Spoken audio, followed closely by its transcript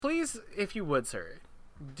Please, if you would, sir,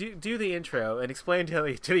 do the intro and explain to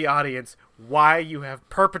the audience why you have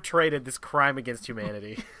perpetrated this crime against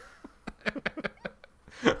humanity.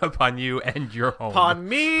 Upon you and your home. Upon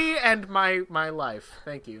me and my life.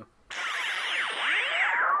 Thank you.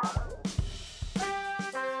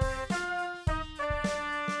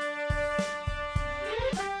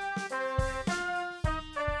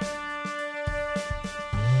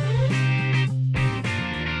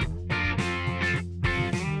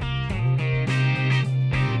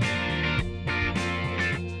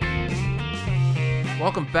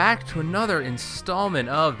 Welcome back to another installment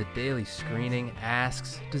of the Daily Screening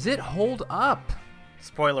Asks, does it hold up?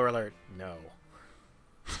 Spoiler alert, no.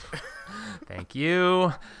 Thank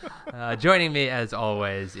you. Joining me, as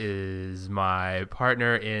always, is my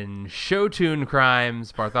partner in showtune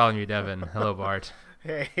crimes, Bartholomew Devon. Hello, Bart.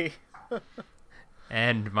 Hey.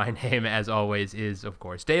 And my name, as always, is, of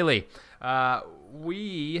course, Daley.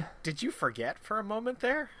 Did you forget for a moment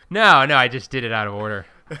there? No, I just did it out of order.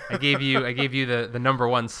 I gave you the number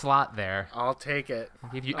one slot there. I'll take it.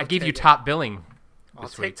 I gave you top billing. I'll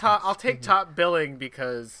take top billing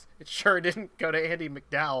because it sure didn't go to Andie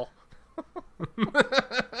McDowell.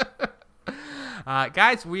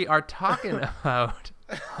 Guys, we are talking about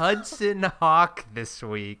Hudson Hawk this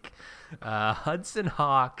week. Hudson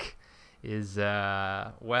Hawk is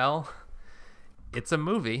it's a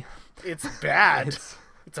movie. It's bad.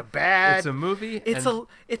 It's a movie. It's a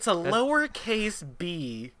lowercase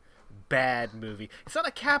b bad movie. It's not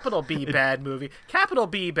a capital B bad movie. Capital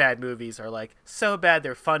B bad movies are like so bad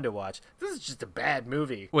they're fun to watch. This is just a bad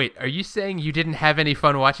movie. Wait, are you saying you didn't have any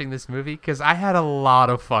fun watching this movie? Because I had a lot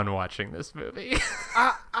of fun watching this movie.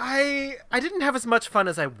 I didn't have as much fun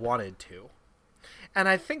as I wanted to. And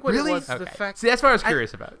I think what it was the fact... See, that's what I was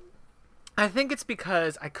curious about. I think it's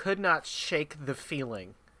because I could not shake the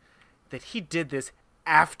feeling that he did this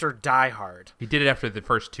after Die Hard. He did it after the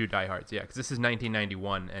first two Die Hards, yeah, because this is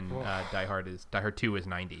 1991, and Die Hard 2 is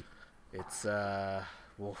 90. It's,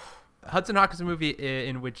 Hudson Hawk is a movie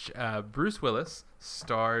in which Bruce Willis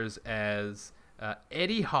stars as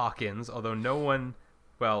Eddie Hawkins, although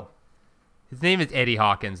his name is Eddie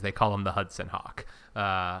Hawkins, they call him the Hudson Hawk.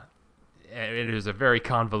 It is a very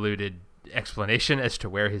convoluted explanation as to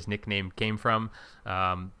where his nickname came from,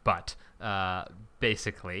 but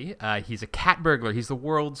basically he's a cat burglar. He's the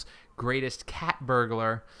world's greatest cat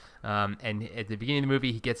burglar, and at the beginning of the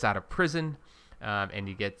movie he gets out of prison, and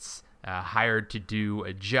he gets hired to do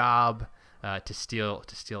a job to steal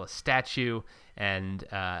a statue, and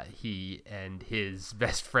he and his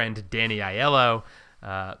best friend Danny Aiello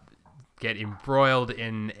get embroiled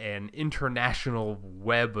in an international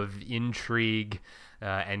web of intrigue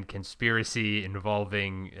and conspiracy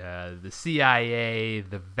involving the CIA,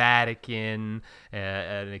 the Vatican,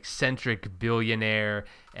 an eccentric billionaire,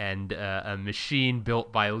 and a machine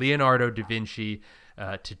built by Leonardo da Vinci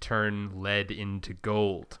to turn lead into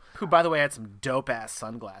gold. Who, by the way, had some dope-ass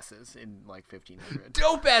sunglasses in, 1500.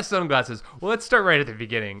 Dope-ass sunglasses! Well, let's start right at the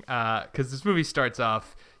beginning, because this movie starts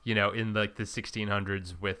off, in, the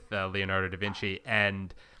 1600s with Leonardo da Vinci,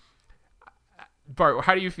 and... Bart,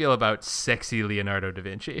 how do you feel about sexy Leonardo da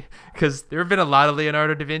Vinci? Because there have been a lot of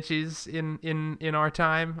Leonardo da Vinci's in our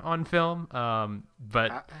time on film,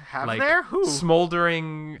 but have there? Who?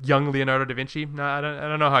 Smoldering young Leonardo da Vinci? No, I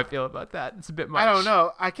don't know how I feel about that. It's a bit much. I don't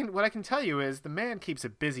know. What I can tell you is the man keeps a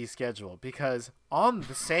busy schedule, because on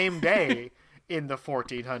the same day in the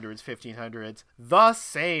 1400s, 1500s, the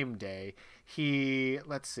same day, he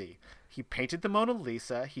painted the Mona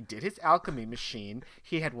Lisa. He did his alchemy machine.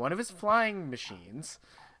 He had one of his flying machines.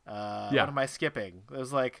 What am I skipping? It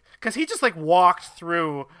was because he just walked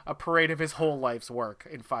through a parade of his whole life's work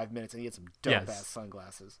in 5 minutes, and he had some dope-ass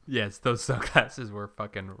sunglasses. Yes, those sunglasses were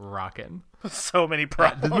fucking rocking. So many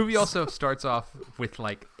problems. The movie also starts off with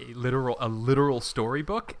a literal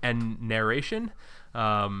storybook and narration.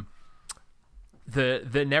 The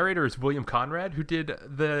narrator is William Conrad, who did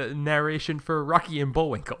the narration for Rocky and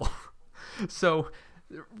Bullwinkle. So,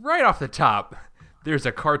 right off the top, there's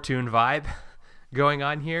a cartoon vibe going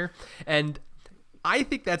on here, and I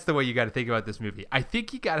think that's the way you got to think about this movie. I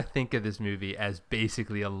think you got to think of this movie as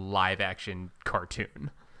basically a live-action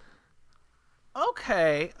cartoon.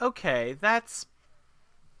 Okay, that's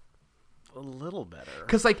a little better.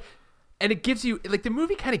 Because, and it gives you, the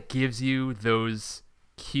movie kind of gives you those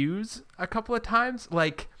cues a couple of times,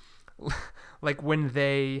 like when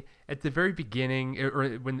they at the very beginning,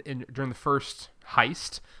 or during the first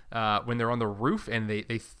heist, when they're on the roof and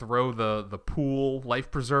they throw the pool life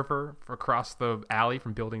preserver across the alley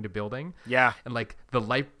from building to building. Yeah, and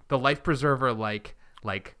the life preserver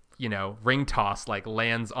ring toss like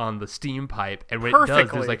lands on the steam pipe, and when Perfectly. it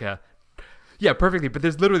does, there's like a perfectly, but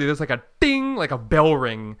there's like a ding, like a bell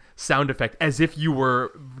ring sound effect, as if you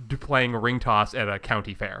were playing a ring toss at a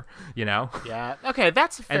county fair, Yeah. Okay,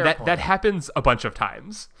 that's a fair and point. that happens a bunch of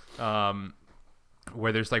times,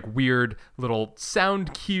 where there's like weird little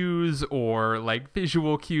sound cues or like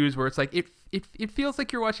visual cues where it's like it feels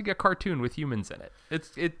like you're watching a cartoon with humans in it.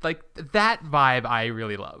 It's like that vibe I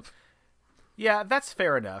really love. Yeah, that's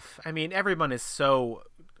fair enough. I mean, everyone is so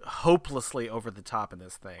hopelessly over the top in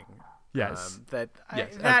this thing. Yes.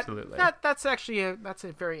 Absolutely. That's actually a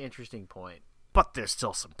very interesting point. But there's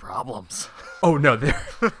still some problems. Oh no, there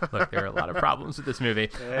are a lot of problems with this movie.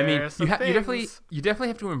 I mean, you definitely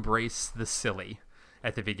have to embrace the silly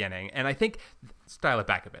at the beginning, and I think dial it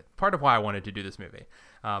back a bit. Part of why I wanted to do this movie.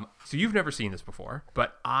 So you've never seen this before,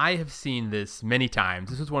 but I have seen this many times.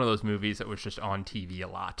 This was one of those movies that was just on TV a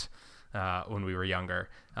lot when we were younger,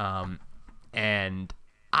 and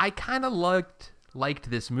I kind of liked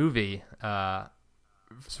this movie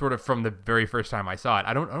sort of from the very first time I saw it.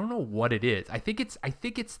 I don't know what it is. I think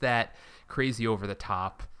it's that crazy over the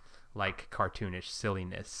top, like cartoonish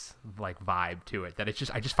silliness like vibe to it that I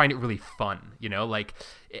just find it really fun, like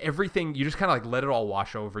everything, you just kind of like let it all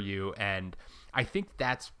wash over you. And I think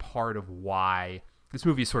that's part of why this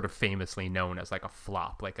movie is sort of famously known as like a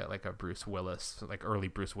flop, like a Bruce Willis, like early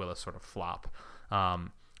Bruce Willis sort of flop.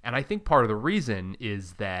 And I think part of the reason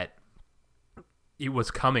is that it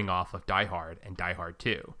was coming off of Die Hard and Die Hard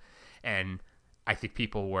 2. And I think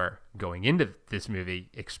people were going into this movie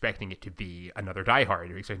expecting it to be another Die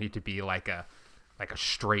Hard, or expecting it to be like a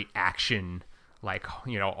straight action, like,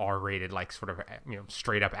 R-rated, like sort of,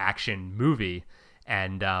 straight up action movie.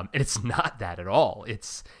 And it's not that at all.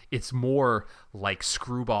 It's more like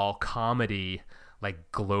screwball comedy,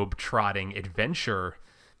 like globe-trotting adventure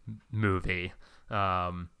movie,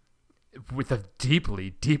 with a deeply,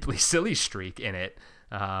 deeply silly streak in it.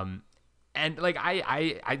 And like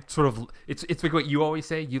I sort of, it's like what you always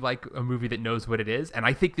say, you like a movie that knows what it is, and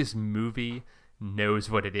I think this movie knows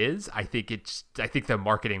what it is. I think the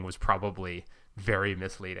marketing was probably very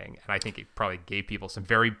misleading, and I think it probably gave people some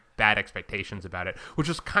very bad expectations about it, which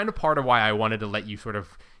was kind of part of why I wanted to let you sort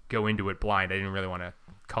of go into it blind. I didn't really want to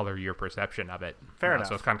color your perception of it. Fair enough.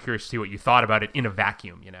 So I was kind of curious to see what you thought about it in a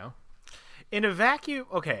vacuum, In a vacuum,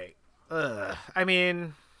 okay. I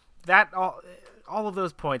mean, that all of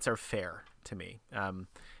those points are fair to me.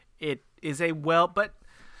 It is but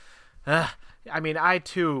I mean, I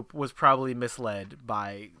too was probably misled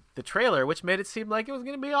by the trailer, which made it seem like it was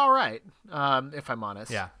going to be all right. If I'm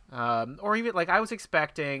honest, yeah. Or even like I was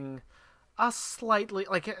expecting a slightly,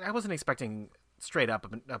 like I wasn't expecting straight up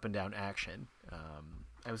and down action.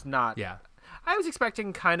 I was not. Yeah. I was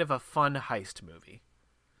expecting kind of a fun heist movie.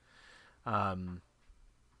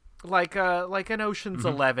 Like an Ocean's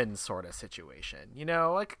 11 sort of situation,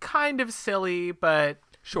 like kind of silly, but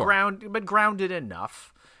sure, grounded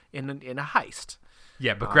enough in a heist.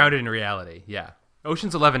 Yeah, but grounded in reality. Yeah,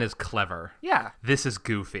 Ocean's 11 is clever. Yeah, this is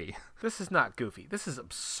goofy. This is not goofy. This is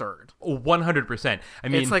absurd. 100%. I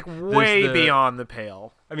mean, it's like way beyond the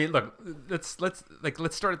pale. I mean, look, let's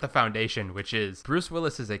start at the foundation, which is Bruce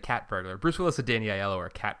Willis is a cat burglar. Bruce Willis and Danny Aiello are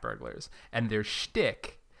cat burglars, and their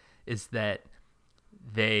shtick is that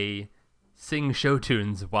they sing show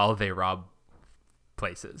tunes while they rob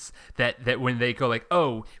places. That when they go like,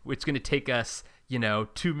 oh, it's going to take us,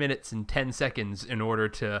 2 minutes and 10 seconds in order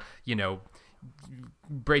to,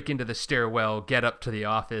 break into the stairwell, get up to the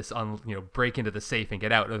office, break into the safe and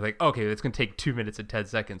get out. They're like, okay, it's going to take 2 minutes and 10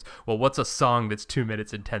 seconds. Well, what's a song that's 2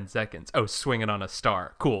 minutes and 10 seconds? Oh, Swingin' on a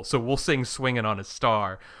Star. Cool. So we'll sing Swingin' on a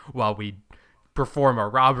Star while we perform a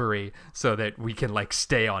robbery so that we can like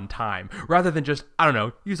stay on time, rather than just, I don't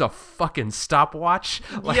know, use a fucking stopwatch.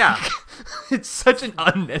 Like, yeah, it's such an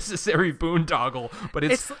unnecessary boondoggle, but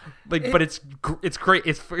it's great.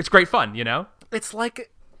 It's great fun, It's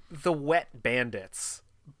like the Wet Bandits,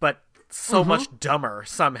 but so much dumber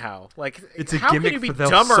somehow. Like, it's a how gimmick can it be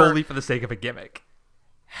dumber solely for the sake of a gimmick.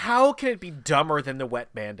 How can it be dumber than the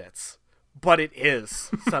Wet Bandits? But it is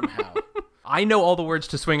somehow. I know all the words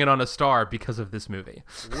to Swingin' on a Star because of this movie.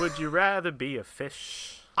 Would you rather be a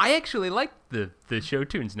fish? I actually like the show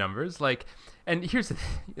tunes numbers. Like, and here's the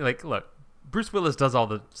thing. Like, look, Bruce Willis does all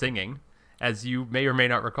the singing. As you may or may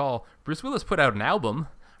not recall, Bruce Willis put out an album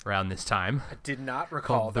around this time. I did not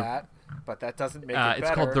recall that, but that doesn't make it better.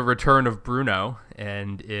 It's called The Return of Bruno,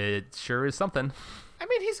 and it sure is something. I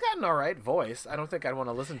mean, he's got an all right voice. I don't think I'd want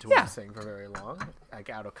to listen to him sing for very long, like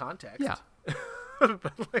out of context. Yeah.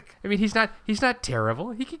 But like, I mean, he's not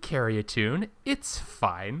terrible. He could carry a tune. It's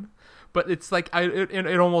fine. But it's like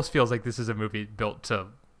it almost feels like this is a movie built to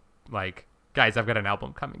like, guys, I've got an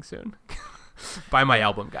album coming soon. Buy my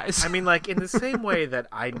album, guys. I mean, like, in the same way that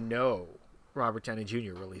I know Robert Downey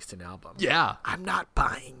Jr. released an album. Yeah. I'm not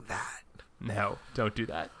buying that. No, don't do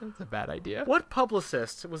that. That's a bad idea. What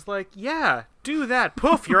publicist was like, yeah, do that.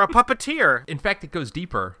 Poof, you're a puppeteer. In fact, it goes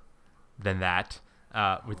deeper than that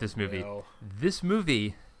with this movie. No. This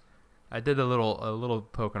movie, I did a little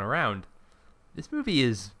poking around. This movie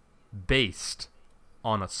is based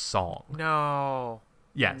on a song. No.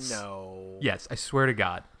 Yes. No. Yes, I swear to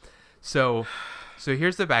God. So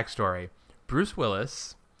here's the backstory. Bruce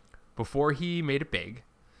Willis, before he made it big,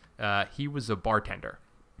 he was a bartender.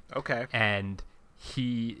 Okay. And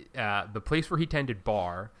he, the place where he tended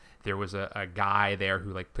bar, there was a guy there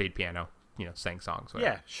who like played piano, sang songs.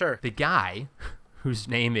 Whatever. Yeah, sure. The guy, whose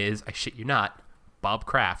name is, I shit you not, Bob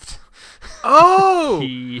Kraft. Oh!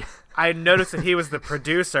 I noticed that he was the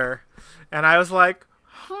producer, and I was like,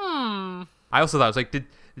 I also thought, I was like, did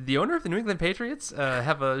the owner of the New England Patriots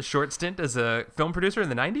have a short stint as a film producer in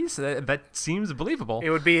the 90s? That seems believable. It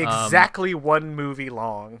would be exactly one movie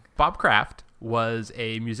long. Bob Kraft was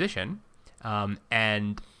a musician,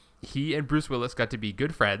 and he and Bruce Willis got to be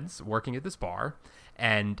good friends working at this bar,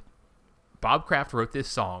 and Bob Kraft wrote this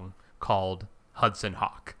song called Hudson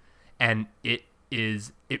Hawk, and it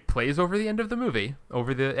plays over the end of the movie,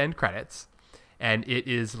 over the end credits, and it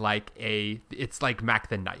is like it's like Mac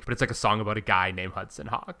the Knife, but it's like a song about a guy named Hudson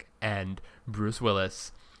Hawk, and Bruce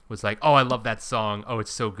Willis was like, oh, I love that song, oh,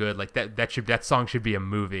 it's so good, like that song should be a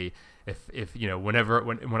movie. If when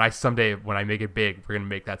I make it big, we're gonna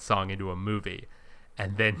make that song into a movie.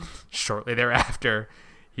 And then shortly thereafter,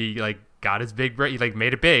 he like got his big break. He like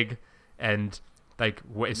made it big, and like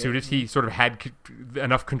as soon as he sort of had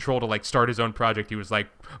enough control to like start his own project, he was like,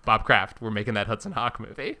 Bob Kraft, we're making that Hudson Hawk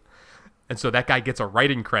movie. And so that guy gets a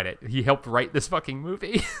writing credit. He helped write this fucking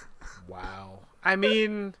movie. Wow. I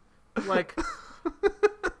mean, like,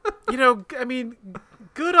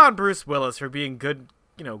 good on Bruce Willis for being good.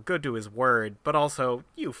 Good to his word, but also,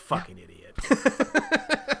 you fucking idiot.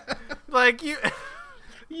 Like,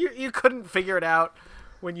 you couldn't figure it out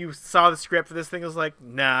when you saw the script for this thing. It was like,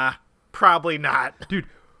 nah, probably not. Dude,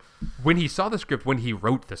 when he saw the script, when he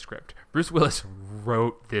wrote the script, Bruce Willis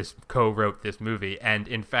co-wrote this movie, and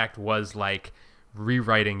in fact was like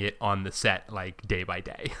rewriting it on the set like day by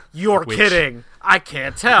day. You're kidding. I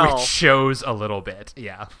can't tell. Which shows a little bit,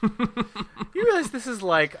 yeah. You realize this is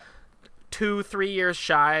like 2-3 years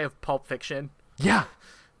shy of Pulp Fiction? Yeah.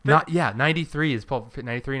 93 is Pulp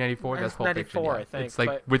 93, 94, that's Pulp 94, Fiction. Yeah. I think. It's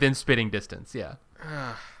like within spitting distance, yeah.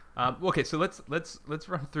 Okay, so let's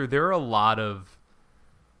run through. There are a lot of,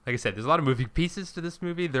 like I said, there's a lot of moving pieces to this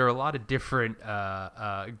movie. There are a lot of different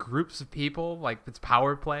groups of people, like it's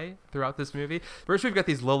power play throughout this movie. First, we've got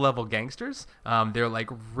these low-level gangsters. They're like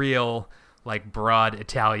real, like broad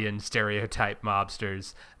Italian stereotype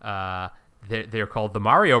mobsters. They're called the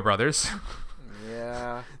Mario Brothers.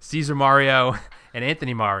 Yeah. Caesar Mario and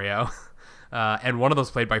Anthony Mario. And one of those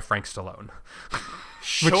played by Frank Stallone.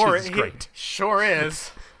 Sure, which is great. Sure is.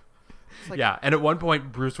 Like, yeah, and at one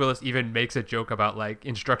point, Bruce Willis even makes a joke about, like,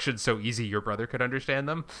 instructions so easy your brother could understand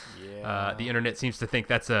them. Yeah. The internet seems to think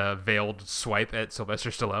that's a veiled swipe at Sylvester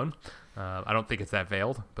Stallone. I don't think it's that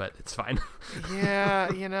veiled, but it's fine.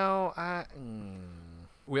 Yeah,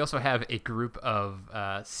 We also have a group of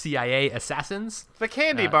CIA assassins. The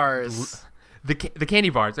candy bars. The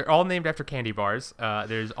candy bars. They're all named after candy bars.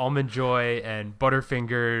 There's Almond Joy and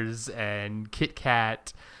Butterfingers and Kit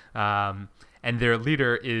Kat. And their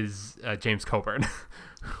leader is James Coburn,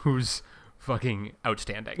 who's fucking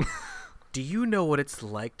outstanding. Do you know what it's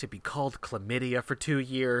like to be called chlamydia for 2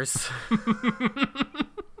 years?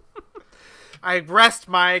 I rest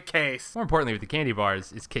my case. More importantly, with the candy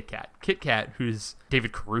bars is Kit Kat. Kit Kat, who's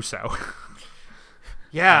David Caruso.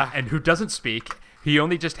 Yeah. And who doesn't speak. He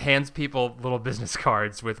only just hands people little business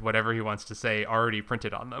cards with whatever he wants to say already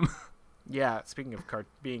printed on them. Yeah, speaking of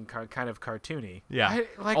being kind of cartoony. Yeah.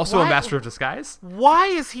 Also a master of disguise. Why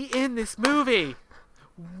is he in this movie?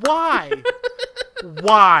 Why?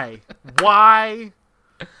 Why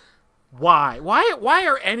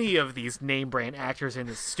are any of these name brand actors in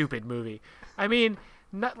this stupid movie? I mean,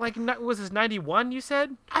 was this 91 you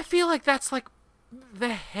said? I feel like that's like the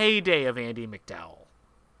heyday of Andie McDowell.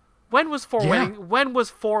 When was Four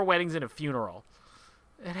Weddings and a Funeral?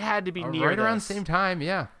 It had to be near right around the same time,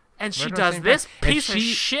 yeah. And she does this piece of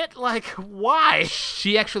shit? Like, why?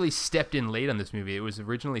 She actually stepped in late on this movie. It was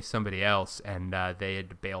originally somebody else, and they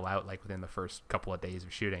had to bail out like within the first couple of days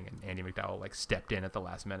of shooting, and Andie McDowell like stepped in at the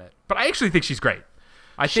last minute. But I actually think she's great.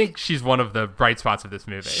 I think she's one of the bright spots of this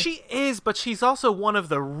movie. She is, but she's also one of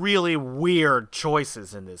the really weird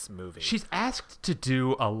choices in this movie. She's asked to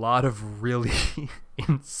do a lot of really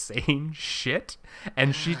insane shit,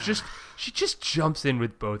 and she just jumps in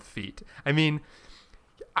with both feet. I mean,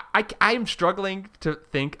 I'm struggling to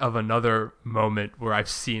think of another moment where I've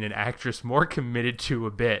seen an actress more committed to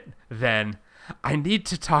a bit than I need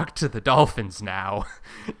to talk to the dolphins now.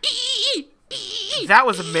 That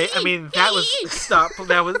was amazing. I mean, that was stop.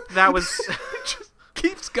 That was it just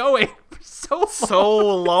keeps going for so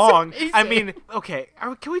long. I mean, okay,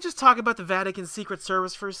 can we just talk about the Vatican Secret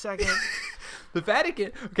Service for a second? The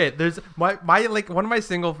Vatican. Okay, there's my like one of my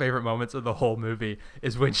single favorite moments of the whole movie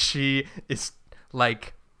is when she is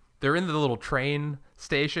like they're in the little train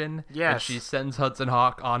station. Yes. And she sends Hudson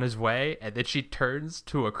Hawk on his way, and then she turns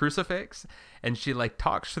to a crucifix and she like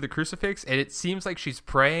talks to the crucifix, and it seems like she's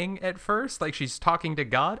praying at first, like she's talking to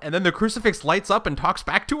God, and then the crucifix lights up and talks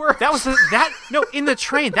back to her. No, in the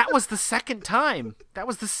train. That was the second time. That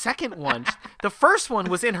was the second one. The first one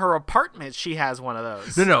was in her apartment. She has one of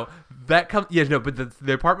those. No, that comes. Yeah, no, but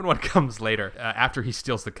the apartment one comes later after he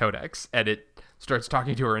steals the codex, and it starts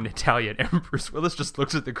talking to her in Italian, and Bruce Willis just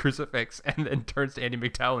looks at the crucifix and then turns to Andie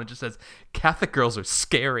McDowell and just says, "Catholic girls are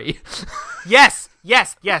scary." Yes.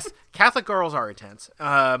 Catholic girls are intense.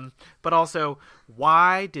 But also,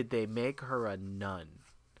 why did they make her a nun?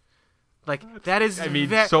 Like, that is... I mean,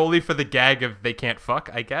 solely for the gag of they can't fuck,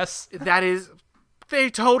 I guess. That is... They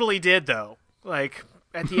totally did, though. Like,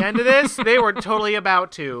 at the end of this, they were totally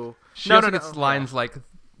about to... She also gets lines like,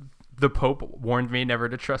 "The Pope warned me never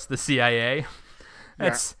to trust the CIA."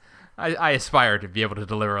 That's... Yeah. I aspire to be able to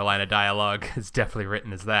deliver a line of dialogue. It's definitely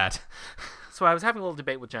written as that. So I was having a little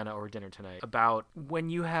debate with Jenna over dinner tonight about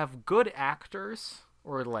when you have good actors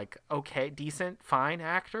or like okay, decent, fine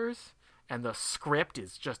actors and the script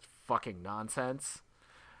is just fucking nonsense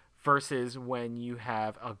versus when you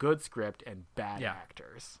have a good script and bad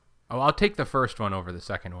actors. Oh, I'll take the first one over the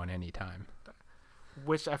second one anytime.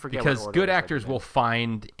 Which I forget. Because good actors will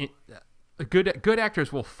find good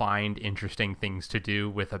actors will find interesting things to do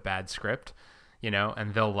with a bad script, you know,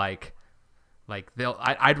 and they'll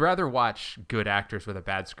I'd rather watch good actors with a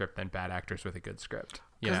bad script than bad actors with a good script.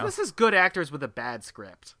 Because this is good actors with a bad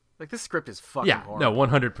script. Like, this script is fucking horrible. No,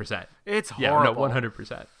 100%. It's horrible. Yeah, no,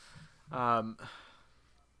 100%.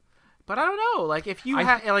 But I don't know. Like, if you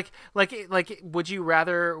had like, would you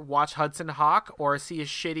rather watch Hudson Hawk or see a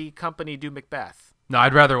shitty company do Macbeth? No,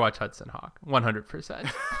 I'd rather watch Hudson Hawk. 100%.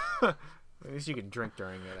 At least you can drink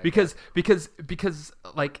during it. Because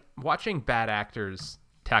like watching bad actors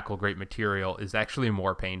tackle great material is actually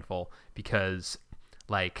more painful because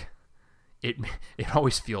like it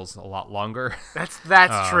always feels a lot longer. That's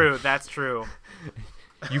true. That's true.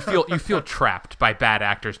 You feel trapped by bad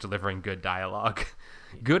actors delivering good dialogue.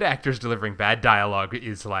 Good actors delivering bad dialogue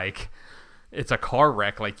is like it's a car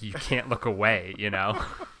wreck. Like you can't look away. You know,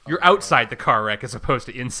 you're outside the car wreck as opposed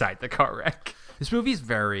to inside the car wreck. This movie's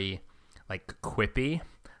very like quippy.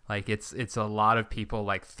 Like it's a lot of people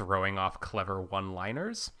like throwing off clever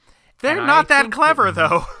one-liners. They're not that clever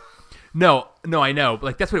though. No, I know. But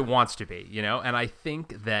like that's what it wants to be, you know? And I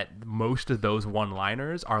think that most of those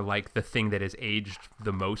one-liners are like the thing that has aged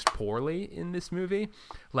the most poorly in this movie.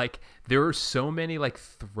 Like there are so many like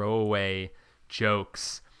throwaway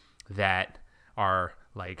jokes that are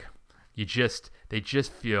like they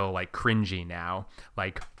just feel like cringy now.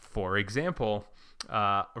 Like for example,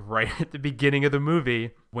 right at the beginning of the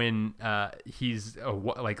movie when he's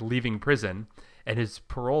like leaving prison and his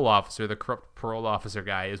parole officer, the corrupt parole officer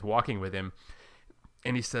guy, is walking with him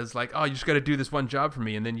and he says like, "Oh, you just got to do this one job for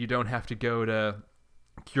me and then you don't have to go to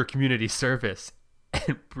your community service."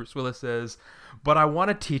 And Bruce Willis says, "But I want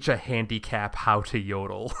to teach a handicap how to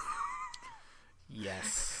yodel."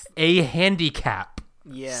 Yes. A handicap.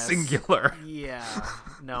 Yes. Singular. Yeah.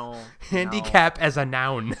 No. Handicap as a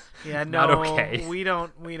noun. Yeah, no. Not okay. We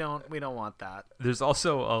don't want that. There's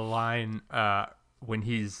also a line when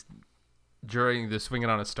he's during the Swinging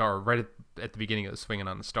on a Star, right at the beginning of the Swinging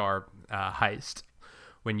on a Star heist,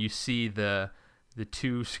 when you see the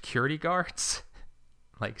two security guards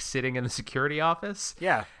like sitting in the security office.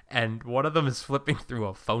 Yeah. And one of them is flipping through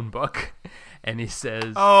a phone book and he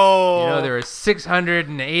says, "Oh, you know, there are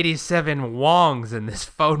 687 Wongs in this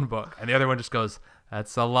phone book." And the other one just goes,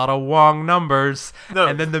 "That's a lot of Wong numbers." No,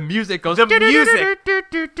 and then the music goes, the music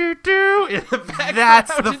in the background.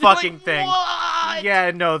 That's the fucking like, thing. What?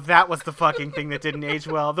 Yeah, no, that was the fucking thing that didn't age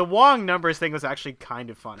well. The Wong numbers thing was actually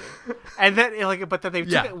kind of funny. And then but then they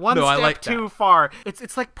took it one step too far.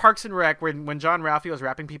 It's like Parks and Rec when John Ralphio is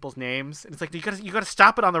rapping people's names. And it's like you got to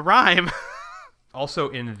stop it on the rhyme. Also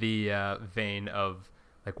in the vein of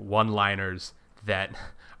like one-liners that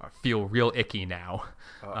feel real icky now.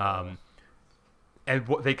 And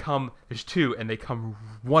there's two, and they come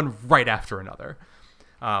one right after another.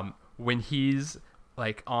 When he's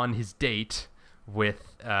like on his date with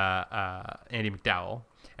Andie McDowell,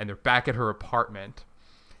 and they're back at her apartment,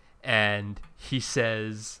 and he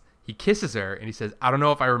kisses her, and he says, "I don't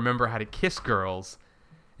know if I remember how to kiss girls,"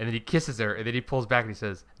 and then he kisses her, and then he pulls back and he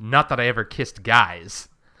says, "Not that I ever kissed guys,"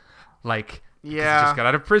 like, he just got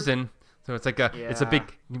out of prison, so it's like it's a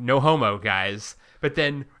big no homo, guys. But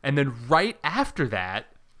then right after that,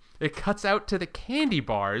 it cuts out to the candy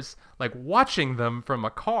bars, like watching them from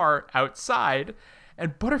a car outside,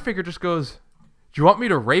 and Butterfinger just goes, "Do you want me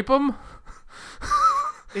to rape him?"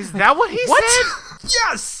 Is that what he said?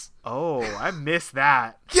 Yes! Oh, I missed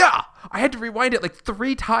that. Yeah! I had to rewind it like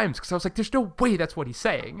 3 times because I was like, there's no way that's what he's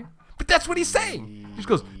saying. But that's what he's saying. He just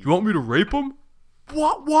goes, "Do you want me to rape him?"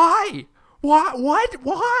 What? Why? What?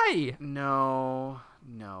 Why? No.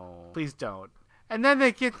 Please don't. And then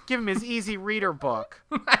they give him his easy reader book.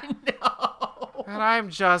 I know. And I'm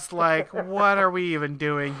just like, what are we even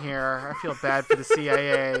doing here? I feel bad for the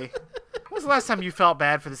CIA. When was the last time you felt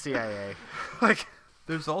bad for the CIA? Like,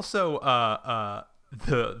 there's also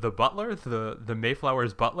the butler, the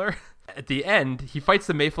Mayflower's butler. At the end, he fights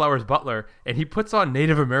the Mayflower's butler, and he puts on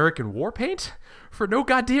Native American war paint for no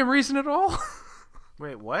goddamn reason at all.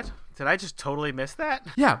 Wait, what? Did I just totally miss that?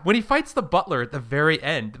 Yeah, when he fights the butler at the very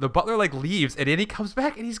end, the butler like leaves, and then he comes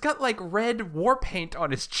back, and he's got like red war paint on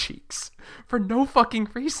his cheeks for no fucking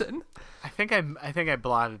reason. I think I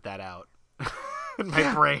blotted that out in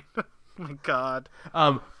my brain. Oh my God.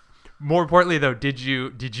 More importantly, though, did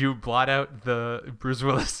you blot out the Bruce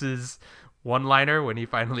Willis's one-liner when he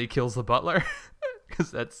finally kills the butler?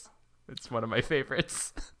 Because it's one of my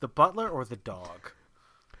favorites. The butler or the dog?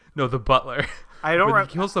 No, the butler. I don't remember.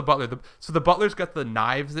 He kills the butler. So the butler's got the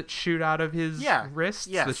knives that shoot out of his wrists,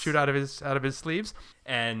 that shoot out of his sleeves.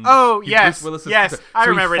 And Bruce Willis I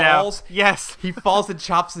remember now. Yes, he falls and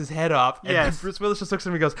chops his head off. And yes. Bruce Willis just looks at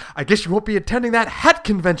him and goes, "I guess you won't be attending that hat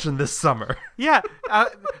convention this summer." Yeah.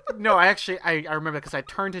 No, I remember because I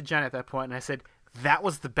turned to Jen at that point and I said, "That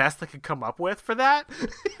was the best I could come up with for that."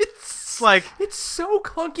 It's so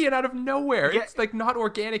clunky and out of nowhere. Yeah. It's like not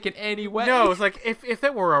organic in any way. No, it's like if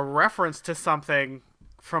it were a reference to something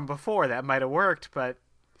from before, that might have worked, but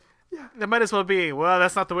that might as well be, well,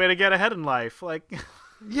 that's not the way to get ahead in life. Like,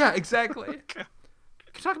 yeah, exactly. Can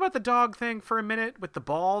you talk about the dog thing for a minute with the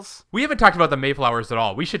balls? We haven't talked about the Mayflowers at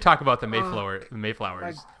all. We should talk about the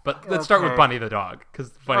Mayflowers. But let's start with Bunny the dog,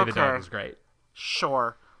 because Bunny the dog is great.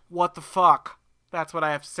 Sure. What the fuck? That's what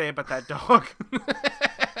I have to say about that dog.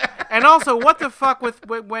 And also, what the fuck with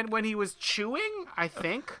when he was chewing, I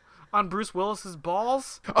think, on Bruce Willis's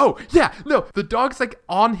balls? Oh, yeah. No, the dog's like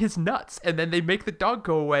on his nuts, and then they make the dog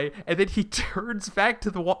go away, and then he turns back to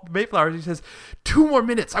the Mayflowers and he says, 2 more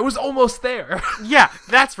minutes. I was almost there. Yeah,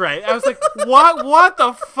 that's right. I was like, what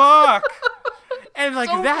the fuck? And like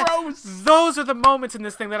so that, gross. Those are the moments in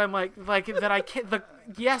this thing that I'm like that I can't.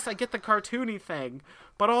 Yes, I get the cartoony thing,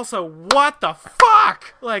 but also, what the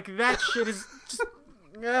fuck? Like, that shit is just.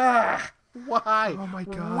 Why? Oh my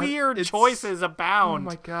God. Weird choices abound. Oh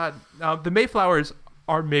my God. The Mayflowers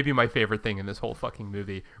are maybe my favorite thing in this whole fucking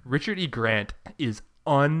movie. Richard E. Grant is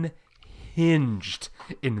unhinged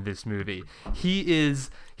in this movie.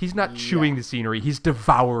 He's not chewing the scenery. He's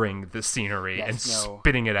devouring the scenery and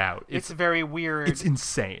spitting it out. It's very weird. It's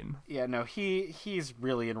insane. Yeah, no, he's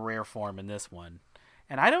really in rare form in this one.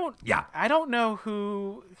 And I don't know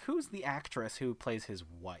who's the actress who plays his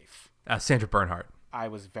wife. Sandra Bernhardt. I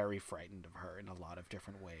was very frightened of her in a lot of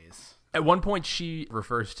different ways. At one point, she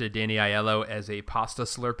refers to Danny Aiello as a pasta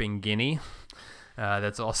slurping guinea.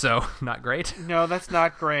 That's also not great. No, that's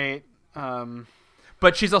not great.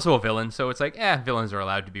 But she's also a villain, so it's like, villains are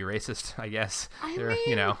allowed to be racist, I guess. I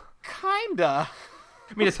mean, kinda.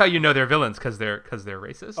 I mean, it's how you know they're villains, because they're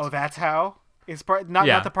racist. Oh, that's how? It's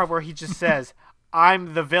not the part where he just says,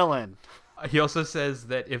 "I'm the villain." He also says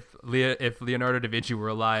that if Leonardo da Vinci were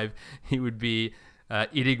alive, he would be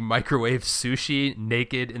eating microwave sushi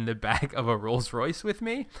naked in the back of a Rolls Royce with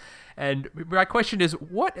me. And my question is,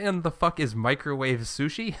 what in the fuck is microwave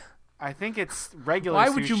sushi? I think it's regular sushi. Why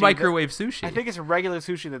would you microwave sushi? I think it's regular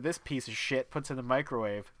sushi that this piece of shit puts in the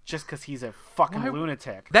microwave just because he's a fucking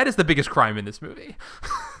lunatic. That is the biggest crime in this movie.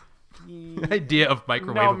 The idea of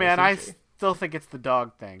microwavable No, man, sushi. I still think it's the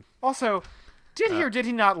dog thing. Also, did he or did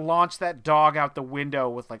he not launch that dog out the window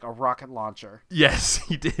with like a rocket launcher? Yes,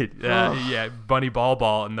 he did. Yeah, bunny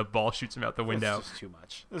ball, and the ball shoots him out the window. It's just too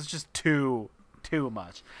much. It's just too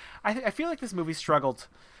much. I feel like this movie struggled.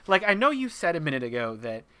 Like, I know you said a minute ago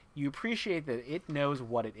that you appreciate that it knows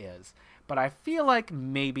what it is. But I feel like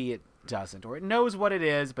maybe it doesn't, or it knows what it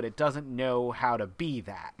is, but it doesn't know how to be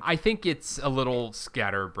that. I think it's a little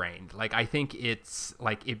scatterbrained. Like, I think it's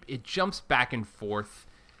like it jumps back and forth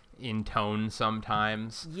in tone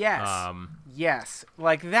sometimes. Yes. Yes.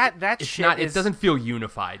 Like that it's shit not, is... It doesn't feel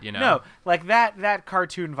unified, you know? No, like that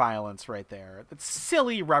cartoon violence right there. That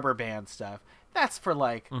silly rubber band stuff. That's for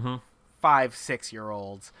like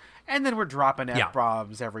 5-6-year-olds. And then we're dropping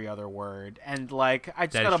F-bombs every other word. And like, I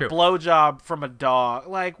just got a blowjob from a dog.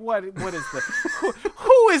 Like, what is the...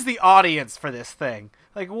 who is the audience for this thing?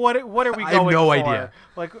 Like, what are we going for? I have no idea.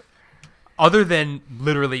 Like... Other than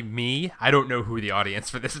literally me, I don't know who the audience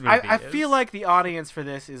for this movie is. I feel like the audience for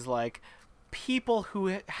this is like people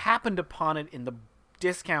who happened upon it in the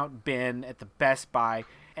discount bin at the Best Buy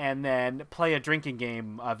and then play a drinking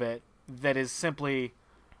game of it that is simply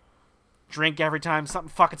drink every time something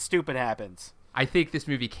fucking stupid happens. I think this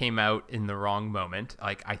movie came out in the wrong moment.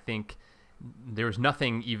 Like, I think there was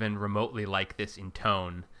nothing even remotely like this in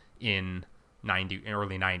tone in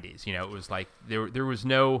early 90s. You know, it was like there was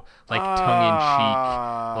no like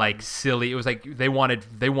tongue-in-cheek, like silly. It was like they wanted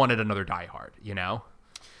another Die Hard, you know?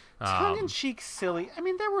 Tongue-in-cheek, silly. I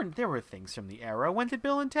mean, there were things from the era. When did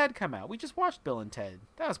Bill and Ted come out? We just watched Bill and Ted.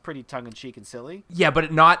 That was pretty tongue-in-cheek and silly. Yeah,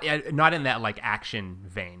 but not in that like action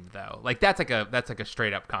vein though. Like that's like a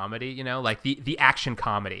straight up comedy, you know? Like the action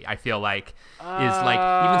comedy, I feel like is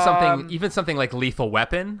like even something like Lethal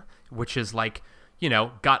Weapon, which is like, you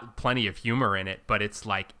know, got plenty of humor in it, but it's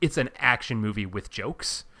like it's an action movie with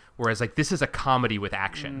jokes. Whereas, like, this is a comedy with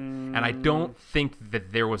action, and I don't think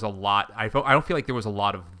that there was a lot. I don't feel like there was a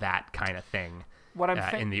lot of that kind of thing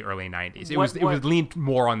in the early '90s. It was leaned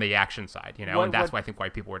more on the action side, you know, and that's why I think why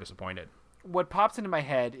people were disappointed. What pops into my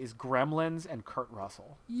head is Gremlins and Kurt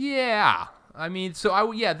Russell. Yeah, I mean,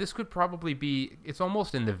 this could probably be. It's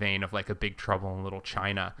almost in the vein of like a Big Trouble in Little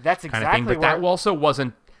China. That's kind exactly of thing, but that also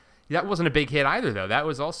wasn't. That wasn't a big hit either, though. That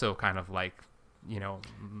was also kind of like, you know,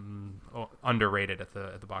 underrated at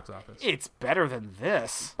the box office. It's better than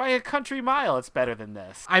this by a country mile. It's better than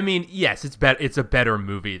this. I mean, yes, it's a better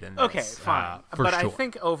movie than this. Okay, fine, but sure. I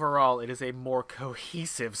think overall it is a more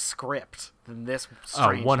cohesive script than this.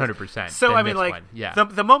 100%. So I mean, like,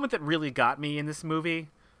 the moment that really got me in this movie,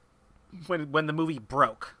 when the movie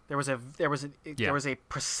broke, there was a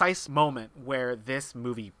precise moment where this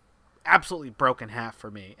movie absolutely broke in half for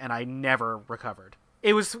me, and I never recovered.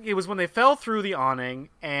 It was when they fell through the awning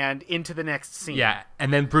and into the next scene. Yeah,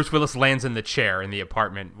 and then Bruce Willis lands in the chair in the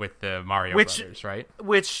apartment with the Mario brothers, right?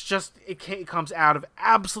 Which just it comes out of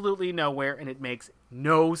absolutely nowhere, and it makes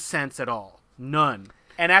no sense at all. None.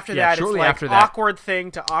 And after that, it's like awkward thing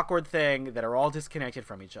to awkward thing that are all disconnected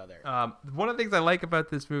from each other. One of the things I like about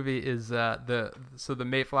this movie is the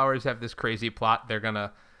Mayflowers have this crazy plot. They're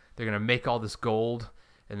gonna make all this gold,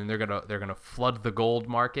 and then they're gonna flood the gold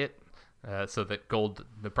market. So that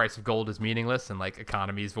the price of gold is meaningless, and like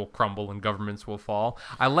economies will crumble and governments will fall.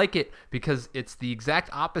 I like it because it's the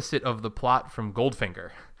exact opposite of the plot from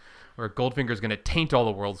Goldfinger, where Goldfinger's going to taint all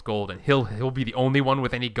the world's gold, and he'll be the only one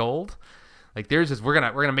with any gold. Like theirs is we're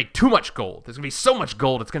gonna make too much gold. There's gonna be so much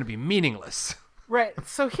gold, it's gonna be meaningless. Right.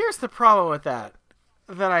 So here's the problem with that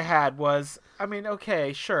I had was, I mean,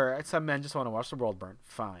 okay, sure, some men just want to watch the world burn,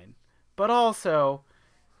 fine, but also,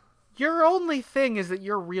 your only thing is that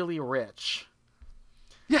you're really rich.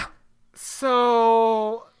 Yeah.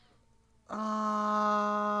 So,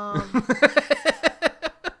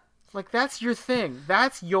 like, that's your thing.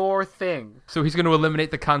 That's your thing. So he's going to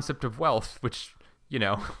eliminate the concept of wealth, which, you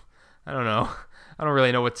know, I don't know. I don't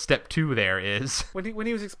really know what step 2 there is. When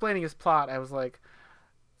he was explaining his plot, I was like,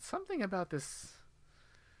 something about this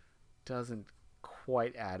doesn't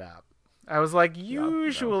quite add up. I was like,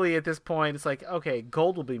 usually at this point, it's like, okay,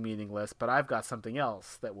 gold will be meaningless, but I've got something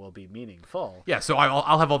else that will be meaningful. Yeah, so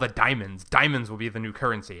I'll have all the diamonds. Diamonds will be the new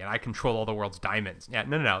currency, and I control all the world's diamonds. Yeah,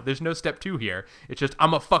 no. There's no step 2 here. It's just,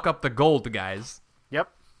 I'm going to fuck up the gold, guys. Yep.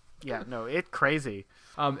 Yeah, no, it's crazy.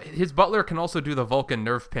 His butler can also do the Vulcan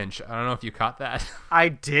nerve pinch. I don't know if you caught that. I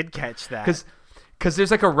did catch that. Because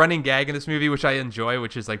there's like a running gag in this movie, which I enjoy,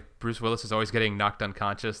 which is like Bruce Willis is always getting knocked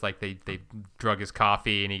unconscious. Like they drug his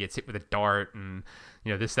coffee and he gets hit with a dart and,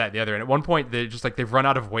 you know, this, that, and the other. And at one point, they've run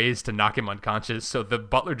out of ways to knock him unconscious. So the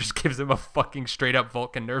butler just gives him a fucking straight up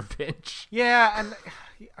Vulcan nerve pinch. Yeah. And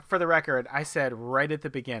for the record, I said right at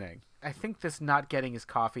the beginning, I think this not getting his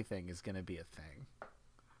coffee thing is going to be a thing.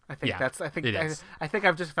 I think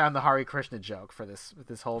I've just found the Hare Krishna joke for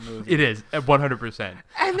this whole movie. It is 100%.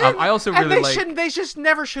 And then, I also really they just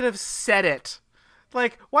never should have said it.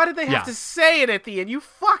 Like, why did they have to say it at the end? You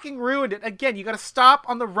fucking ruined it. Again, you got to stop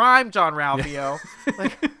on the rhyme, John Ralphio.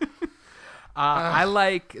 Like, I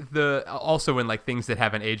like also in like things that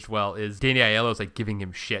haven't aged well is Danny Aiello's like giving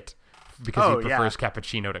him shit because he prefers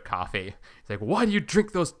cappuccino to coffee. He's like, why do you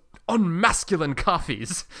drink those unmasculine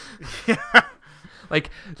coffees? Yeah. Like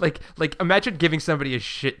imagine giving somebody a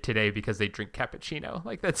shit today because they drink cappuccino.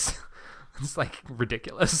 Like it's like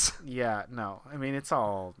ridiculous. Yeah, no. I mean, it's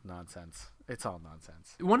all nonsense.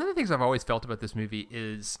 One of the things I've always felt about this movie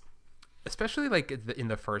is, especially like in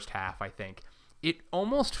the first half, I think, it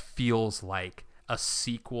almost feels like a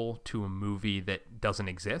sequel to a movie that doesn't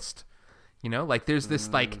exist. You know, like there's this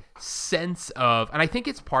like sense of, and I think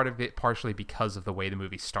it's part of it partially because of the way the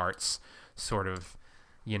movie starts, sort of,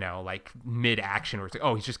 you know, like mid-action where it's like,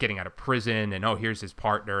 oh, he's just getting out of prison and oh, here's his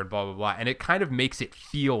partner and blah, blah, blah. And it kind of makes it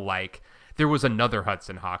feel like there was another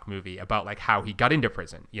Hudson Hawk movie about like how he got into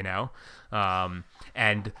prison, you know?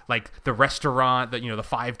 And like the restaurant, the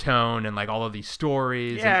Five Tone and like all of these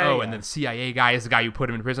stories and then the CIA guy is the guy who put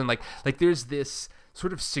him in prison. Like there's this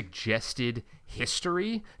sort of suggested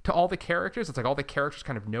history to all the characters. It's like all the characters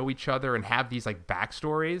kind of know each other and have these like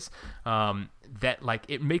backstories that like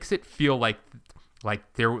it makes it feel like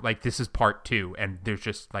they're like this is part 2 and there's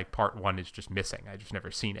just like part 1 is just missing. I just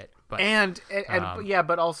never seen it. But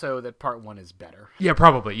but also that part 1 is better. Yeah,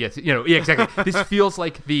 probably. Yes. Exactly. This feels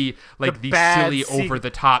like the silly over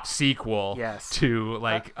the top sequel to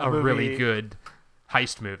like a really good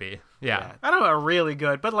heist movie. Yeah. I don't know, really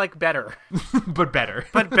good, but like better. but better.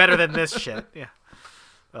 But better than this shit. Yeah.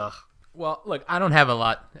 Ugh. Well, look, I don't have a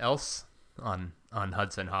lot else on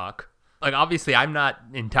Hudson Hawk. Like obviously I'm not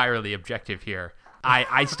entirely objective here.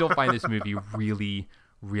 I still find this movie really,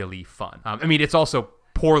 really fun. I mean, it's also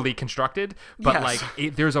poorly constructed, but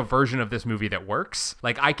there's a version of this movie that works.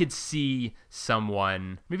 Like I could see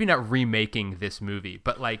someone maybe not remaking this movie,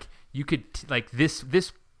 but like you could like this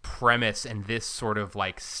premise and this sort of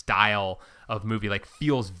like style of movie like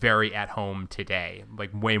feels very at home today, like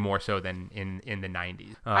way more so than in the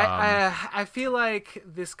 90s. I feel like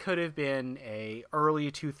this could have been a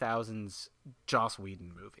early 2000s Joss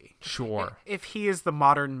Whedon movie. Sure. If he is the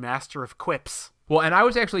modern master of quips. Well, and I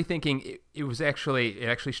was actually thinking it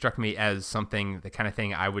actually struck me as something, the kind of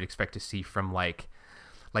thing I would expect to see from like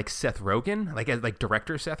Seth Rogen, like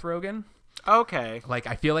director Seth Rogen. Okay. Like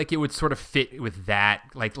I feel like it would sort of fit with that,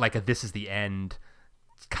 like a This Is the End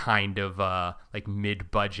kind of like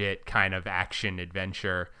mid-budget kind of action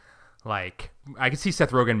adventure. Like I could see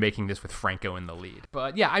Seth Rogen making this with Franco in the lead.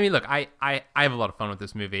 But yeah, I mean, look, I have a lot of fun with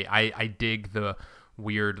this movie. I dig the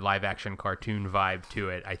weird live action cartoon vibe to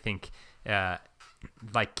it. I think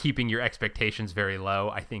like keeping your expectations very low.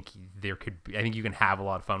 I think you can have a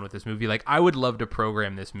lot of fun with this movie. Like I would love to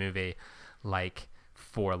program this movie like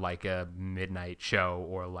for like a midnight show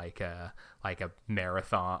or like a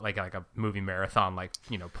marathon, like a movie marathon, like,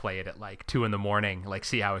 you know, play it at like 2 a.m, like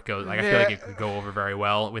see how it goes. Like I feel like it could go over very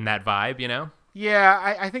well in that vibe, you know?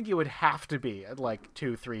 Yeah, I think it would have to be at like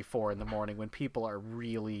 2, 3, 4 a.m. when people are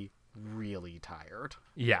really, really tired.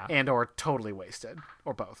 Yeah. And or totally wasted,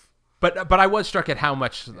 or both. But I was struck at how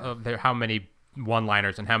many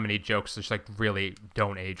one-liners and how many jokes just like really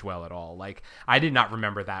don't age well at all. Like I did not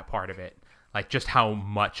remember that part of it. Like just how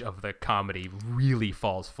much of the comedy really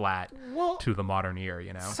falls flat to the modern ear,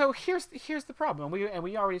 you know. So here's the problem.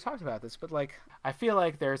 We already talked about this, but like I feel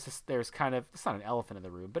like there's kind of, it's not an elephant in the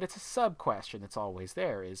room, but it's a sub question that's always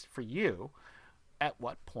there. Is for you, at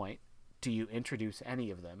what point do you introduce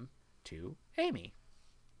any of them to Amy?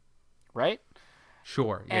 Right?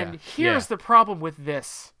 Sure. Yeah. And here's the problem with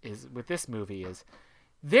this movie is.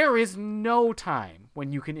 There is no time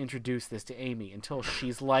when you can introduce this to Amy until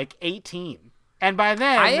she's like 18. And by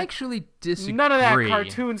then, I actually disagree. None of that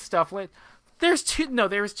cartoon stuff. There is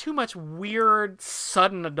too much weird,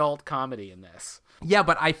 sudden adult comedy in this. Yeah,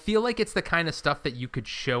 but I feel like it's the kind of stuff that you could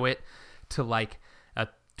show it to like a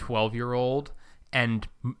 12-year-old and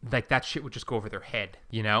like that shit would just go over their head,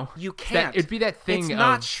 you know? You can't. It'd be that thing. It's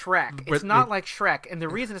not Shrek. It's not like Shrek, and the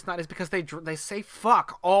reason it's not is because they say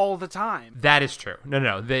fuck all the time. That is true.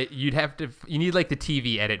 No. You need like the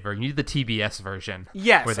TV edit version. You need the TBS version.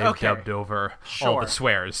 Yes. Where they've dubbed over all the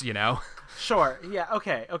swears, you know? Sure. Yeah.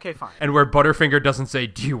 Okay, fine. And where Butterfinger doesn't say,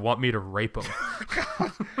 "Do you want me to rape him?"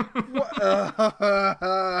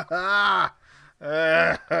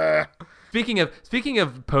 Speaking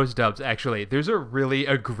of post dubs, actually, there's a really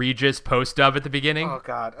egregious post dub at the beginning. Oh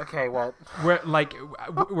God. Okay. Well,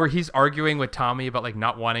 where he's arguing with Tommy about like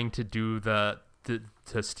not wanting to do to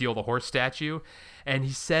steal the horse statue, and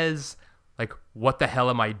he says like, "What the hell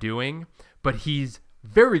am I doing?" But he's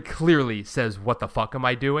very clearly says, "What the fuck am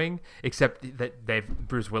I doing?" Except that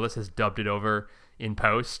Bruce Willis has dubbed it over in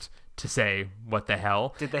post to say, "What the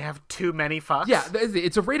hell?" Did they have too many fucks? Yeah,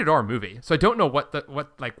 it's a rated R movie, so I don't know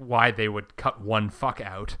why they would cut one fuck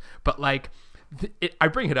out. But I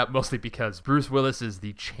bring it up mostly because Bruce Willis is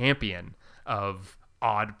the champion of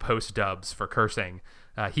odd post dubs for cursing.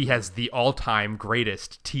 He has the all-time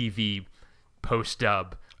greatest TV post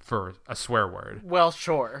dub for a swear word. Well,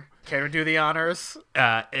 sure. Can we do the honors?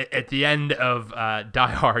 At the end of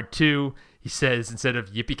Die Hard 2, he says, instead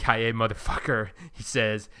of yippee-ki-yay motherfucker, he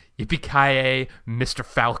says, yippee-ki-yay Mr.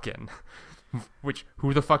 Falcon. Which,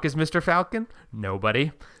 who the fuck is Mr. Falcon?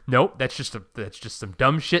 Nobody. Nope, that's just some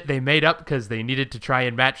dumb shit they made up because they needed to try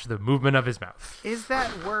and match the movement of his mouth. Is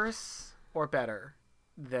that worse or better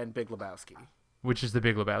than Big Lebowski? Which is the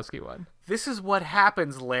Big Lebowski one? This is what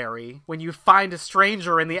happens, Larry, when you find a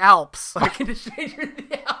stranger in the Alps. Find a stranger in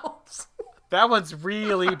the Alps. That one's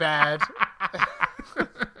really bad.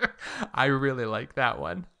 I really like that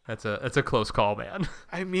one. That's a close call, man.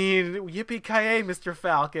 I mean, yippee-ki-yay, Mr.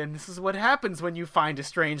 Falcon. This is what happens when you find a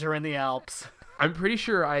stranger in the Alps. I'm pretty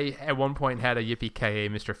sure I, at one point, had a yippee-ki-yay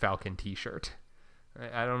Mr. Falcon t-shirt.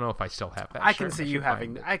 I don't know if I still have that I shirt. can see you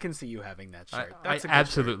having that shirt. I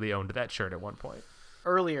absolutely shirt. Owned that shirt at one point.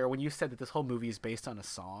 Earlier, when you said that this whole movie is based on a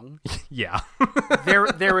song, yeah,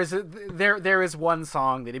 there is one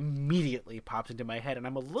song that immediately popped into my head, and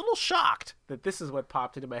I'm a little shocked that this is what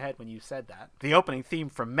popped into my head when you said that. The opening theme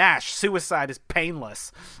from MASH, "Suicide is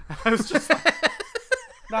Painless." I was just like,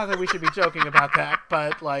 not that we should be joking about that,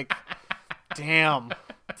 but damn,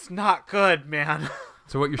 it's not good, man.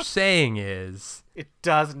 So what you're saying is it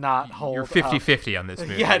does not hold. You're 50-50 on this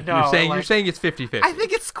movie. Yeah, no. You're saying it's 50-50. I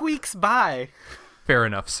think it squeaks by. Fair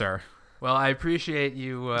enough, sir. Well, I appreciate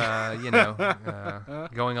you,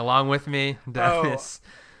 going along with me down this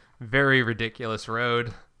very ridiculous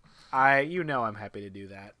road. I'm happy to do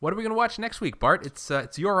that. What are we going to watch next week, Bart?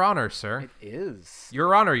 It's your honor, sir. It is.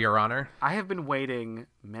 Your honor, your honor. I have been waiting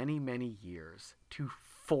many, many years to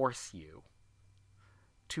force you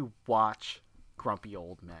to watch Grumpy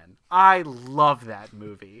Old Men. I love that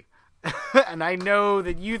movie. And I know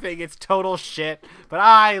that you think it's total shit, but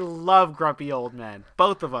I love Grumpy Old Men.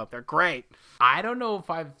 Both of them. They're great. I don't know if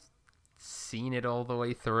I've seen it all the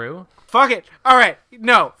way through. Fuck it. All right.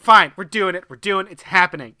 No, fine. We're doing it. It's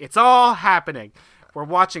happening. It's all happening. We're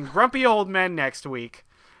watching Grumpy Old Men next week.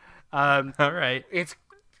 All right. It's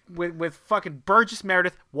with fucking Burgess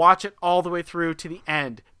Meredith. Watch it all the way through to the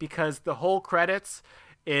end because the whole credits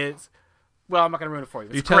is... Well, I'm not going to ruin it for you.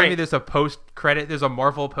 You're telling me there's a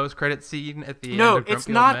Marvel post-credit scene at the end of Grumpy Old Men? No, it's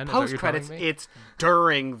not post-credits. It's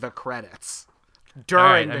during the credits.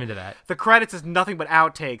 I'm into that. The credits is nothing but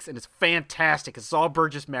outtakes, and it's fantastic. It's all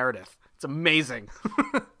Burgess Meredith. It's amazing.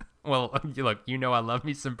 Well, look, I love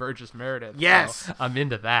me some Burgess Meredith. Yes. So I'm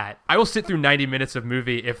into that. I will sit through 90 minutes of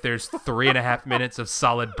movie if there's 3.5 minutes of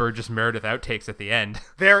solid Burgess Meredith outtakes at the end.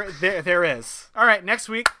 There is. All right, next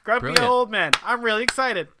week, Grumpy Brilliant. Old Men. I'm really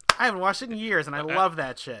excited. I haven't watched it in years, and I love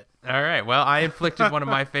that shit. All right. Well, I inflicted one of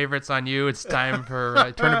my favorites on you. It's time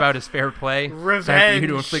for Turnabout is fair play. Revenge. Time for you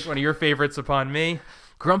to inflict one of your favorites upon me.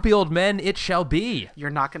 Grumpy Old Men, it shall be.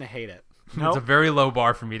 You're not going to hate it. Nope. It's a very low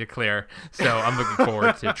bar for me to clear, so I'm looking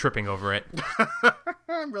forward to tripping over it.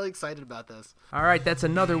 I'm really excited about this. All right, that's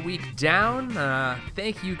another week down.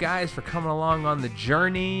 Thank you guys for coming along on the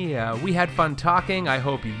journey. We had fun talking. I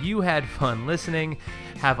hope you had fun listening.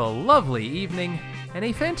 Have a lovely evening and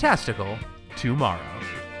a fantastical tomorrow.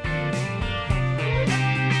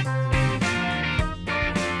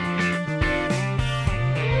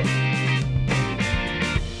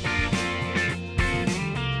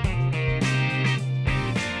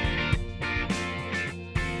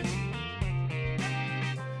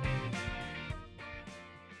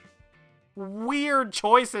 Weird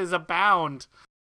choices abound.